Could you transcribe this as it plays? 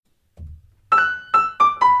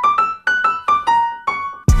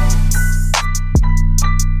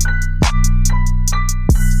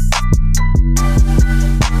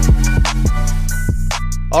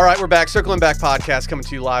back. Circling Back podcast coming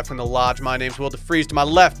to you live from the Lodge. My name's Will DeFries. To my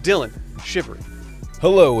left, Dylan Shivery.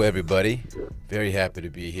 Hello, everybody. Very happy to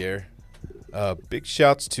be here. Big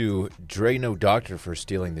shouts to Dre No Doctor for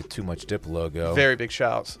stealing the Too Much Dip logo. Very big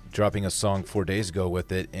shouts. Dropping a song 4 days ago with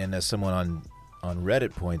it. And as someone on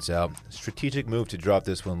Reddit points out, strategic move to drop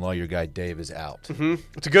this when lawyer guy Dave is out. Mm-hmm.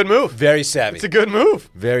 It's a good move. Very savvy. It's a good move.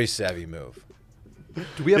 Very savvy move.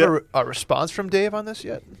 Do we have a response from Dave on this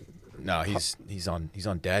yet? No, he's on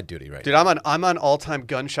dad duty right Dude, now. I'm on all-time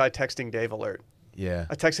gun-shy texting Dave alert. Yeah.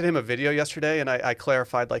 I texted him a video yesterday, and I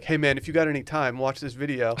clarified, like, hey, man, if you got any time, watch this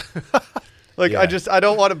video. Like, Yeah. I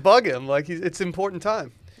don't want to bug him. Like, it's important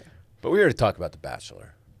time. But we're here to talk about The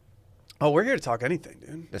Bachelor. Oh, we're here to talk anything,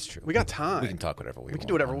 dude. That's true. We got time. We can talk whatever we want. We can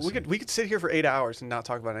do whatever. honestly. We could sit here for 8 hours and not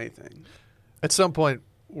talk about anything. At some point,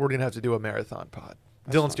 we're gonna have to do a marathon pod.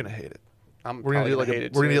 Dylan's fine. gonna hate it. I'm We're gonna probably do hate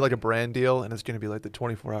it we're gonna too. get like a brand deal, and it's gonna be like the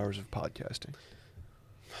 24 hours of podcasting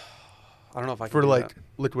I don't know if I can for do like that.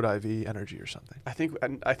 Liquid IV energy or something. I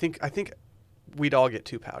think we'd all get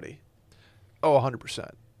too pouty. Oh,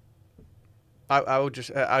 100%.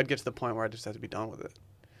 I'd get to the point where I just have to be done with it.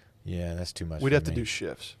 Yeah, that's too much We'd for have to me. do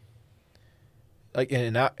shifts. Like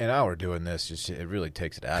an hour doing this, it really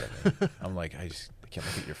takes it out of me. I'm like, I can't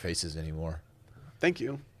look at your faces anymore. Thank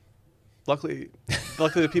you. Luckily,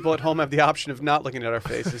 the people at home have the option of not looking at our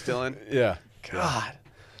faces, Dylan. Yeah. God.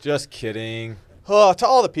 Just kidding. Oh, to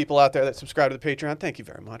all the people out there that subscribe to the Patreon, thank you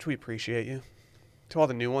very much. We appreciate you. To all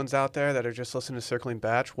the new ones out there that are just listening to Circling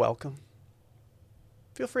Batch, welcome.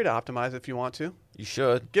 Feel free to optimize if you want to. You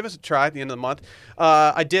should. Give us a try at the end of the month.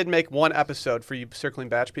 I did make one episode for you Circling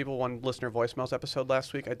Batch people, one listener voicemails episode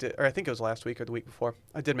last week. I think it was last week or the week before.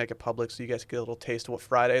 I did make it public so you guys get a little taste of what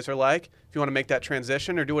Fridays are like. If you want to make that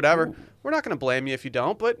transition or do whatever, we're not going to blame you if you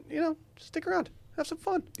don't, but, just stick around. Have some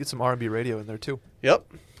fun. Get some R&B radio in there too.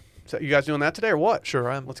 Yep. So you guys doing that today or what?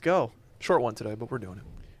 Sure, I am. Let's go. Short one today, but we're doing it.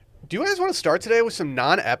 Do you guys want to start today with some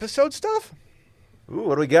non-episode stuff? Ooh,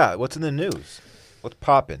 what do we got? What's in the news? What's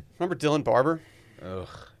popping? Remember Dylan Barber? Ugh,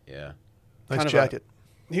 yeah. Nice Kind of jacket.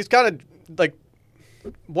 He's kind of like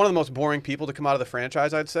one of the most boring people to come out of the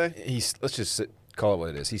franchise, I'd say. Let's just call it what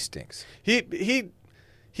it is. He stinks. He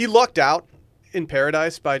lucked out in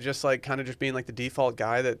Paradise by just like kind of just being like the default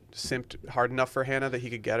guy that simped hard enough for Hannah that he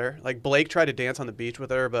could get her. Like Blake tried to dance on the beach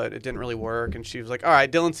with her, but it didn't really work. And she was like, all right,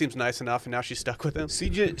 Dylan seems nice enough. And now she's stuck with him. She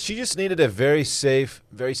just needed a very safe,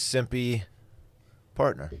 very simpy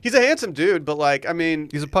partner. He's a handsome dude, but like, I mean,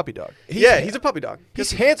 He's a puppy dog. he's a puppy dog.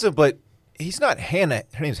 He's handsome, but he's not Hannah.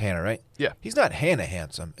 Her name's Hannah, right? Yeah. He's not Hannah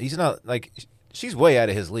handsome. He's not like she's way out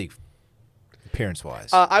of his league, appearance-wise.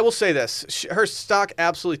 I will say this. Her stock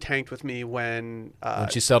absolutely tanked with me when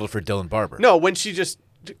she settled for Dylan Barber. No, when she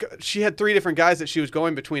had 3 different guys that she was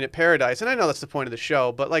going between at Paradise, and I know that's the point of the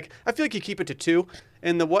show, but like I feel like you keep it to 2,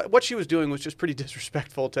 and what she was doing was just pretty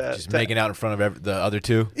disrespectful to. Just making out in front of the other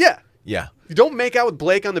two. Yeah, Yeah. you don't make out with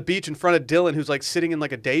Blake on the beach in front of Dylan, who's like sitting in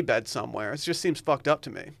like a daybed somewhere. It just seems fucked up to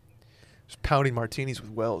me. Just pounding martinis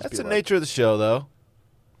with Wells. That's be the like, nature of the show, though.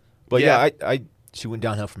 But Yeah. she went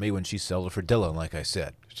downhill for me when she settled for Dylan, like I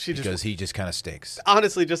said, She just- because he just kind of stinks.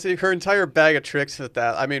 Honestly, just her entire bag of tricks with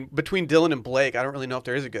that. I mean, between Dylan and Blake, I don't really know if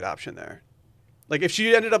there is a good option there. Like if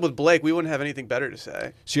she ended up with Blake, we wouldn't have anything better to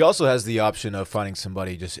say. She also has the option of finding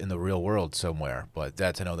somebody just in the real world somewhere, but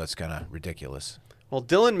I know that's kind of ridiculous. Well,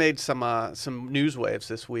 Dylan made some news waves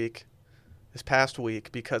this past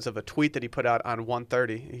week because of a tweet that he put out on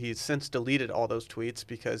 1:30. He's since deleted all those tweets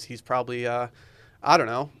because he's probably, I don't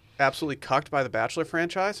know, absolutely cucked by the Bachelor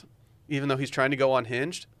franchise, even though he's trying to go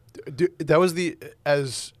unhinged. That was the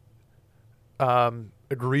as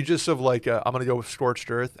egregious of like I'm gonna go with scorched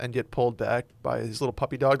earth and get pulled back by his little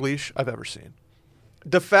puppy dog leash I've ever seen.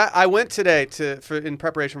 I went today in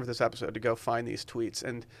preparation for this episode to go find these tweets,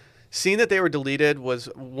 and seeing that they were deleted was,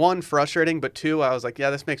 1, frustrating, but 2, I was like, yeah,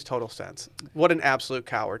 this makes total sense. What an absolute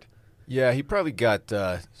coward. Yeah, he probably got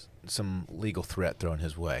some legal threat thrown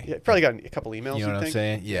his way. Yeah, probably got a couple emails, You know what I'm think?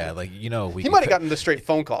 saying? Yeah, like He might have gotten the straight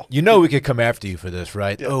phone call. we could come after you for this,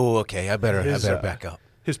 right? Yeah. Oh, okay. I better back up.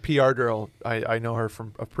 His PR girl, I know her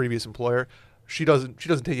from a previous employer. She doesn't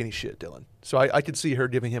take any shit, Dylan. So I could see her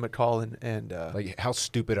giving him a call and Like, how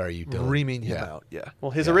stupid are you, Dylan? reaming him Yeah. out. Yeah.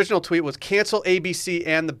 Well, his Yeah. original tweet was, cancel ABC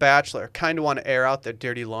and The Bachelor. Kind of want to air out their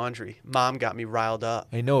dirty laundry. Mom got me riled up.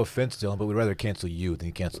 Hey, no offense, Dylan, but we'd rather cancel you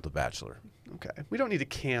than cancel The Bachelor. Okay. We don't need to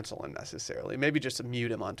cancel him necessarily. Maybe just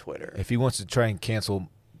mute him on Twitter. If he wants to try and cancel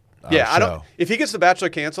Yeah, I show. don't. If he gets The Bachelor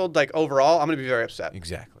canceled, like overall, I'm gonna be very upset.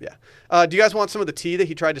 Exactly. Yeah. Do you guys want some of the tea that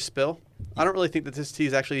he tried to spill? I don't really think that this tea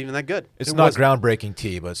is actually even that good. It's not groundbreaking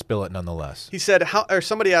tea, but spill it nonetheless. He said,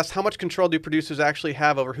 somebody asked, how much control do producers actually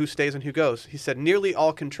have over who stays and who goes? He said, nearly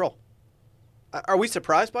all control. Are we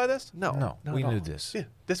surprised by this? No, We knew this. Yeah,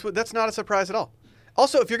 that's not a surprise at all.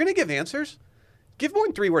 Also, if you're going to give answers, give more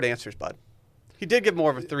than 3-word answers, bud. He did give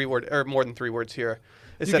more of a 3-word or more than 3 words here.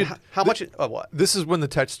 It said, how much? What? This is when the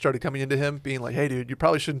text started coming into him, being like, "Hey, dude, you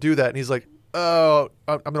probably shouldn't do that." And he's like, "Oh,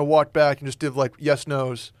 I'm gonna walk back and just give like yes,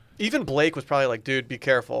 nos." Even Blake was probably like, "Dude, be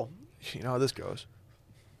careful." You know how this goes.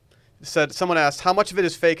 Said someone asked, how much of it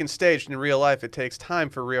is fake and staged in real life? It takes time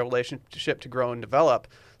for a real relationship to grow and develop.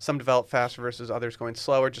 Some develop faster versus others going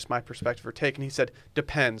slower. Just my perspective or take. And he said,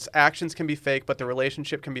 depends. Actions can be fake, but the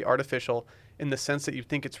relationship can be artificial in the sense that you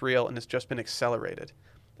think it's real and it's just been accelerated.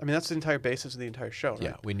 I mean, that's the entire basis of the entire show, right?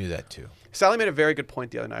 Yeah, we knew that too. Sally made a very good point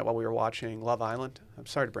the other night while we were watching Love Island. I'm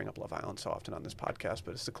sorry to bring up Love Island so often on this podcast,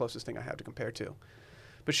 but it's the closest thing I have to compare to.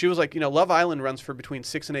 But she was like, Love Island runs for between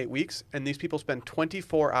 6 and 8 weeks, and these people spend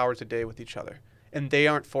 24 hours a day with each other, and they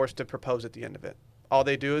aren't forced to propose at the end of it. All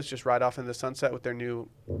they do is just ride off into the sunset with their new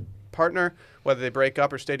partner. Whether they break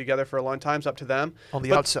up or stay together for a long time is up to them. On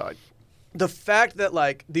the outside. The fact that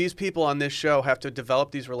like these people on this show have to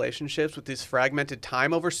develop these relationships with this fragmented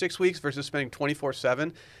time over 6 weeks versus spending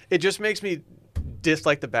 24/7, it just makes me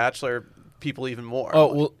dislike The Bachelor people even more.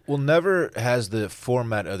 Oh, well, never has the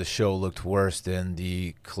format of the show looked worse than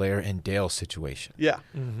the Claire and Dale situation. Yeah.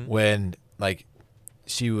 Mm-hmm. When like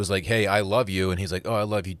she was like, "Hey, I love you," and he's like, "Oh, I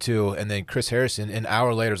love you too," and then Chris Harrison an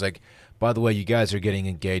hour later was like, "By the way, you guys are getting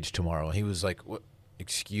engaged tomorrow." And he was like, "What?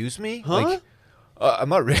 Excuse me?" Huh? Like, I'm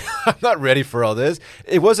not ready. I'm not ready for all this.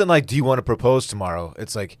 It wasn't like, "Do you want to propose tomorrow?"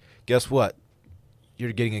 It's like, guess what?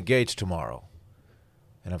 You're getting engaged tomorrow,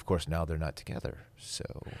 and of course now they're not together. So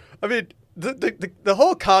I mean, the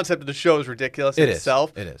whole concept of the show is ridiculous in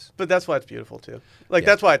itself. It is. But that's why it's beautiful too. Like Yeah.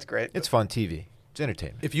 that's why it's great. It's fun TV. It's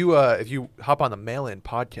entertainment. If you hop on the Mail-In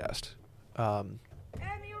podcast,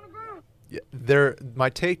 my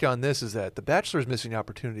take on this is that The Bachelor is missing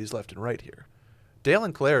opportunities left and right here. Dale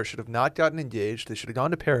and Claire should have not gotten engaged. They should have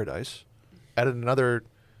gone to Paradise, added another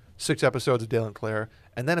 6 episodes of Dale and Claire,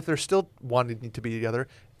 and then if they're still wanting to be together,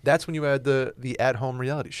 that's when you add the at-home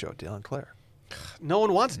reality show, Dale and Claire. No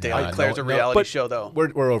one wants Dale Nah, and Claire as a no, reality but show though.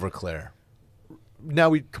 We're over Claire. Now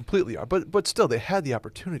we completely are, but still, they had the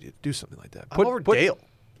opportunity to do something like that. I'm over Dale.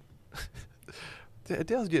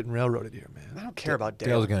 Dale's getting railroaded here, man. I don't care about Dale.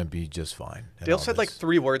 Dale's gonna be just fine. in Dale all said like this.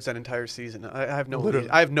 3 words that entire season. I have no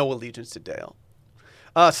Literally. I have no allegiance to Dale.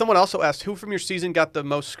 Someone also asked, who from your season got the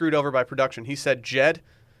most screwed over by production? He said Jed,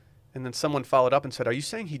 and then someone followed up and said, are you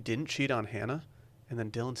saying he didn't cheat on Hannah? And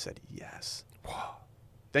then Dylan said, yes.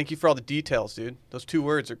 Thank you for all the details, dude. Those 2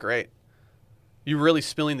 words are great. You're really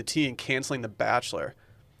spilling the tea and canceling The Bachelor.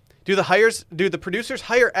 Do the producers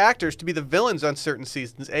hire actors to be the villains on certain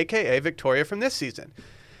seasons, a.k.a. Victoria from this season?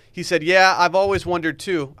 He said, yeah, I've always wondered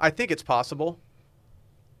too. I think it's possible.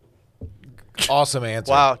 Awesome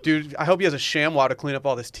answer. Wow, dude, I hope he has a ShamWow to clean up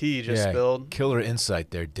all this tea you just spilled. Killer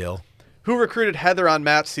insight there, Dill. Who recruited Heather on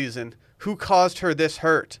Matt's season? Who caused her this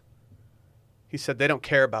hurt? He said they don't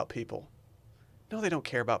care about people. No, they don't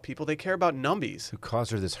care about people. They care about numbies. Who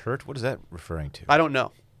caused her this hurt? What is that referring to? I don't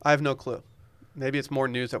know. I have no clue. Maybe it's more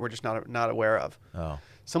news that we're just not aware of. Oh.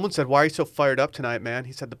 Someone said, why are you so fired up tonight, man?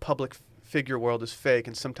 He said the public figure world is fake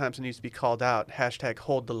and sometimes it needs to be called out. #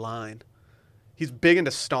 hold the line. He's big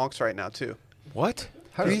into stonks right now, too. What?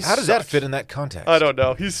 How He does that sucks. fit in that context? I don't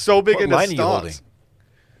know. He's so big What into line are you holding? stonks.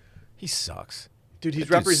 He sucks. Dude, he's That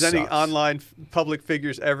dude representing sucks. online public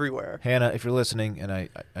figures everywhere. Hannah, if you're listening, and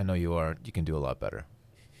I know you are, you can do a lot better.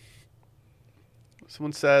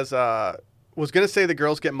 Someone says, was going to say the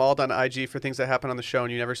girls get mauled on IG for things that happen on the show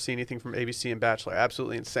and you never see anything from ABC and Bachelor.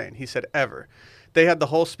 Absolutely insane. He said, ever. They had the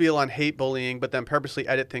whole spiel on hate bullying, but then purposely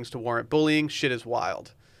edit things to warrant bullying. Shit is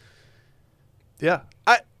wild. Yeah.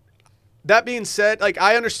 That being said, like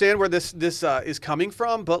I understand where this is coming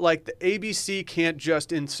from, but like the ABC can't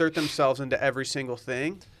just insert themselves into every single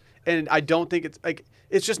thing. And I don't think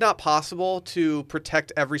it's just not possible to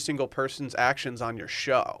protect every single person's actions on your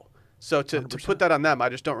show. So to put that on them, I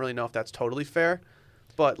just don't really know if that's totally fair.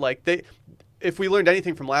 But like if we learned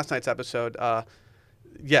anything from last night's episode,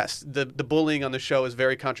 yes, the bullying on the show is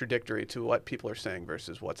very contradictory to what people are saying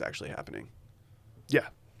versus what's actually happening. Yeah.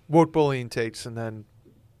 Woke bullying takes and then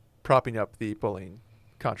propping up the bullying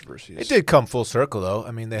controversies. It did come full circle, though.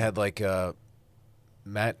 I mean, they had like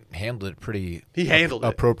Matt handled it pretty He handled it.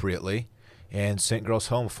 appropriately and sent girls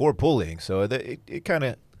home for bullying. So it kind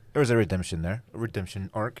of, there was a redemption there, a redemption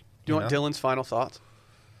arc. Do you want know? Dylan's final thoughts?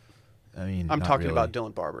 I mean, I'm not talking really. about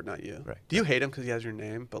Dylan Barber, not you. Right. Do you hate him because he has your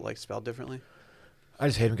name, but like spelled differently? I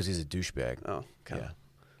just hate him because he's a douchebag. Oh, okay. Yeah.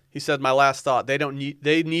 He said, "My last thought: they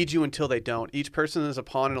need you until they don't. Each person is a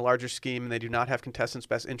pawn in a larger scheme, and they do not have contestants'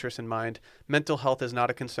 best interests in mind. Mental health is not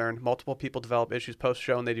a concern. Multiple people develop issues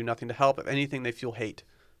post-show, and they do nothing to help. If anything, they fuel hate."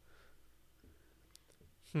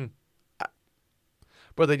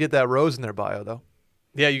 But they get that rose in their bio though.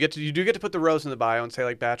 Yeah, you do get to put the rose in the bio and say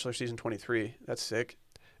like Bachelor season 23. That's sick.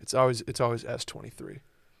 It's always S23.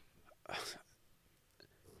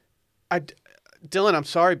 Dylan, I'm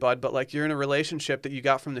sorry, bud, but like you're in a relationship that you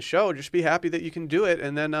got from the show. Just be happy that you can do it,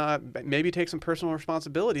 and then maybe take some personal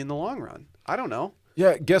responsibility in the long run. I don't know.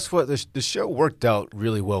 Yeah, guess what? The show worked out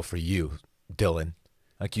really well for you, Dylan.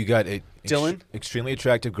 Like you got a Dylan? extremely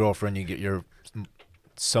attractive girlfriend. You're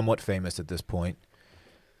somewhat famous at this point.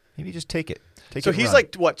 Maybe just take it. Take So it. he's run.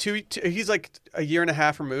 like what? He's like a year and a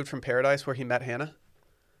half removed from Paradise, where he met Hannah.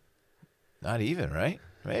 Not even, right?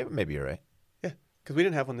 Maybe you're right. Yeah, because we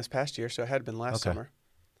didn't have one this past year, so it had been last Okay. summer.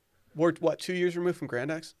 We're what, 2 years removed from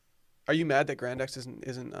Grand X? Are you mad that Grand X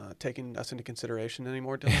isn't taking us into consideration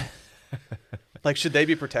anymore, Dylan? Like, should they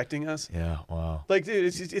be protecting us? Yeah. Wow. Like, dude,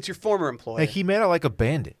 it's your former employer. Like he made out like a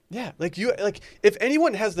bandit. Yeah, like if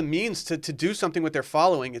anyone has the means to do something with their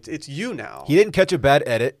following, it's you now. He didn't catch a bad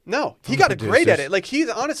edit. No, he from got the a great producers. edit. Like he's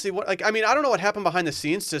honestly like, I mean, I don't know what happened behind the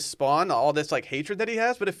scenes to spawn all this like hatred that he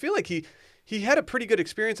has, but I feel like he had a pretty good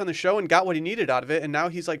experience on the show and got what he needed out of it, and now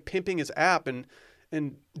he's like pimping his app and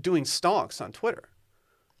doing stonks on Twitter.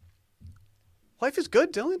 Life is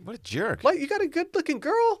good, Dylan. What a jerk. Like you got a good looking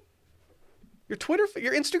girl. Your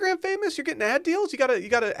Instagram famous. You're getting ad deals. You got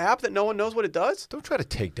an app that no one knows what it does. Don't try to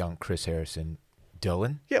take down Chris Harrison,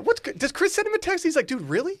 Dylan. Yeah, does Chris send him a text? He's like, dude,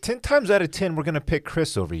 really? 10 times out of 10, we're going to pick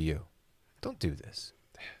Chris over you. Don't do this.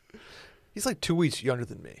 He's like 2 weeks younger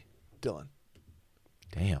than me, Dylan.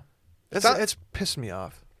 Damn. It's pissed me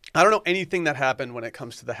off. I don't know anything that happened when it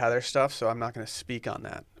comes to the Heather stuff, so I'm not going to speak on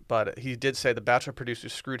that. But he did say the Bachelor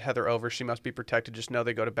producers screwed Heather over. She must be protected. Just know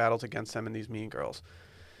they go to battles against them and these mean girls.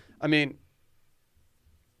 I mean,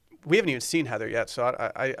 we haven't even seen Heather yet, so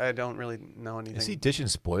I don't really know anything. Is he dishing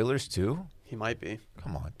spoilers too? He might be.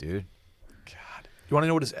 Come on, dude. God. You want to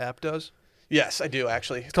know what his app does? Yes, I do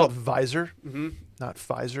actually. It's called Visor, Mm-hmm. not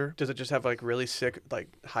Pfizer. Does it just have like really sick, like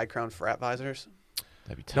high crown frat visors?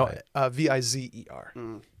 That'd be No, tight.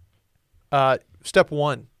 Vizer. Mm. Step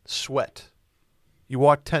 1, sweat. You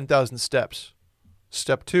walk 10,000 steps.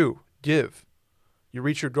 Step 2, give. You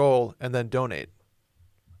reach your goal and then donate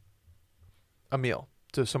a meal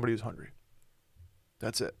to somebody who's hungry.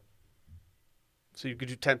 That's it. So you could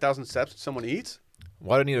do 10,000 steps and someone eats?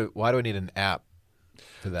 Why do I need an app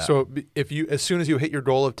for that? So as soon as you hit your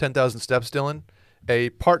goal of 10,000 steps, Dylan, a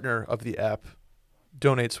partner of the app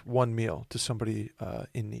donates one meal to somebody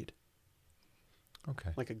in need.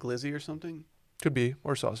 okay. Like a glizzy or something? Could be,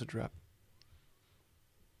 or sausage wrap.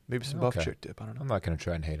 Maybe some buff Okay. chick dip. I don't know. I'm not going to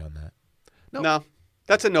try and hate on that. No,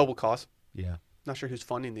 that's a noble cause. Yeah. Not sure who's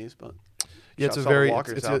funding these, but Yeah, it's shouts a to all the very,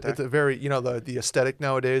 walkers it's out a, it's a very, the aesthetic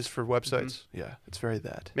nowadays for websites. Yeah, it's very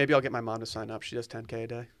that. maybe I'll get my mom to sign up. She does 10K a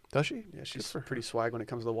day. Does she? Yeah, she's for her. pretty swag when it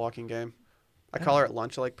comes to the walking game. I Yeah. call her at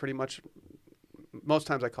lunch, like pretty much. Most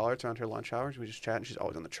times I call her, it's around her lunch hours. We just chat, and she's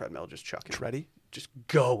always on the treadmill, just chucking, Tready? just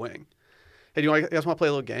going. Hey, you guys want to play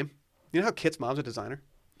a little game? You know how Kit's mom's a designer?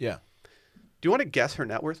 Yeah. Do you want to guess her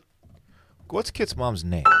net worth? What's Kit's mom's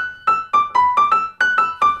name?